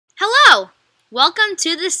Welcome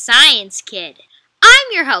to the Science Kid. I'm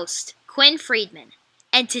your host, Quinn Friedman,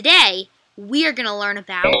 and today we are going to learn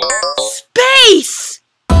about space!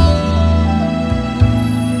 We're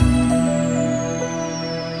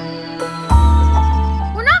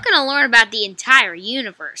not going to learn about the entire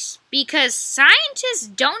universe because scientists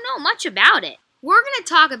don't know much about it. We're going to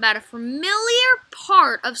talk about a familiar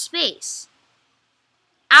part of space,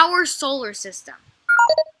 our solar system.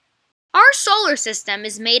 Our solar system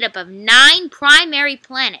is made up of 9 primary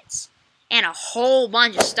planets and a whole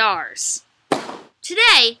bunch of stars.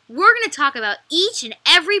 Today, we're going to talk about each and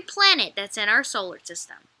every planet that's in our solar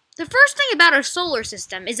system. The first thing about our solar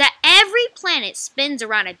system is that every planet spins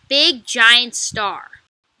around a big giant star.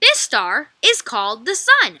 This star is called the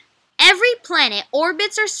Sun. Every planet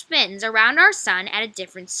orbits or spins around our Sun at a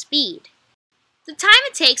different speed. The time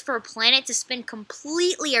it takes for a planet to spin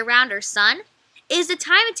completely around our Sun is the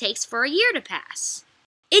time it takes for a year to pass.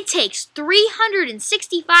 It takes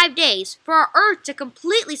 365 days for our Earth to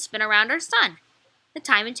completely spin around our Sun, the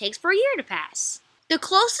time it takes for a year to pass. The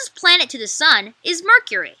closest planet to the Sun is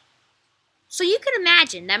Mercury. So you can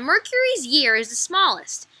imagine that Mercury's year is the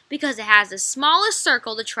smallest because it has the smallest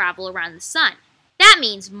circle to travel around the Sun. That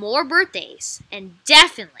means more birthdays and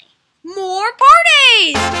definitely more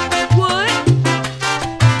parties! What?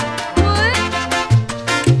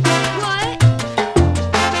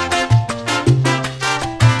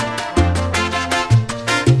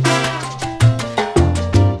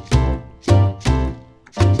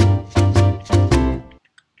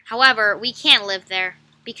 However, we can't live there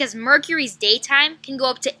because Mercury's daytime can go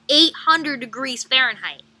up to 800 degrees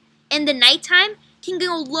Fahrenheit, and the nighttime can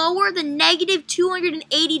go lower than negative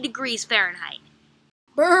 280 degrees Fahrenheit.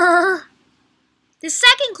 Brrr! The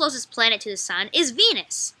second closest planet to the Sun is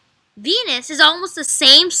Venus. Venus is almost the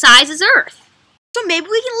same size as Earth, so maybe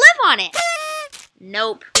we can live on it.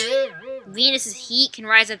 Nope. Venus's heat can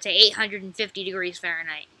rise up to 850 degrees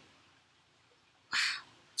Fahrenheit. Wow,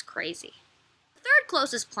 it's crazy. The third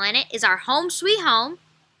closest planet is our home sweet home,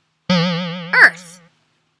 Earth.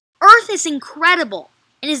 Earth is incredible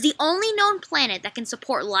and is the only known planet that can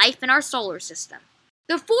support life in our solar system.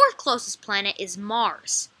 The fourth closest planet is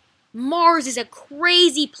Mars. Mars is a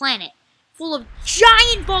crazy planet full of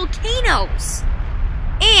giant volcanoes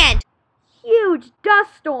and huge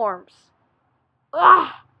dust storms.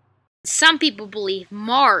 Ugh. Some people believe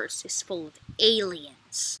Mars is full of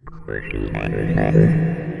aliens.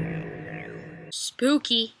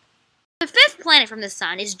 Spooky. The fifth planet from the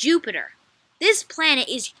Sun is Jupiter. This planet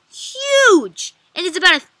is huge and is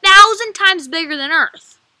about 1,000 times bigger than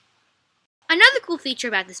Earth. Another cool feature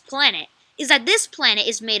about this planet is that this planet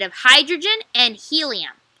is made of hydrogen and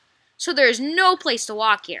helium. So there is no place to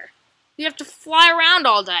walk here. You have to fly around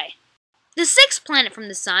all day. The sixth planet from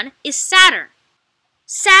the Sun is Saturn.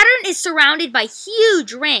 Saturn is surrounded by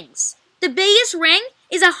huge rings. The biggest ring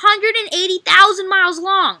is 180,000 miles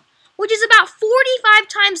long, which is about 45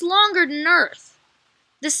 times longer than Earth.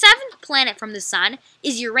 The seventh planet from the Sun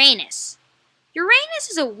is Uranus. Uranus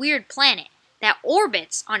is a weird planet that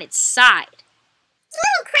orbits on its side. It's a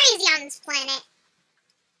little crazy on this planet.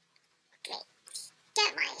 Okay,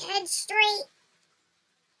 get my head straight.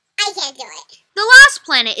 I can't do it. The last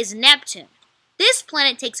planet is Neptune. This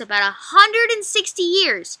planet takes about 160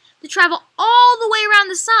 years to travel all the way around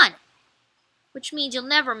the Sun, which means you'll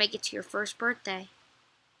never make it to your first birthday.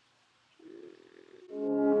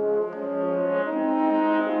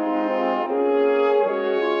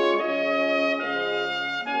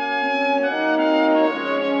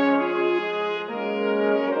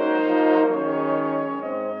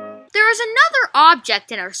 There is another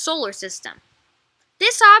object in our solar system.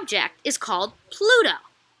 This object is called Pluto.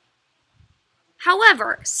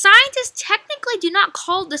 However, scientists technically do not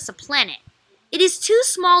call this a planet. It is too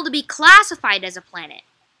small to be classified as a planet,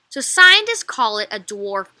 so scientists call it a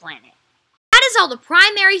dwarf planet. That is all the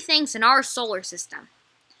primary things in our solar system.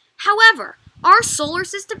 However, our solar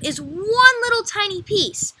system is one little tiny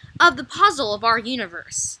piece of the puzzle of our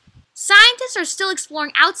universe. Scientists are still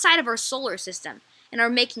exploring outside of our solar system and are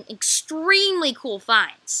making extremely cool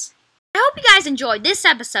finds. I hope you guys enjoyed this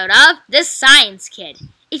episode of The Science Kid.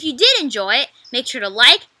 If you did enjoy it, make sure to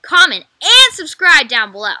like, comment, and subscribe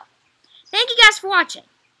down below. Thank you guys for watching,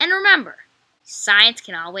 and remember, science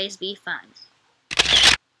can always be fun.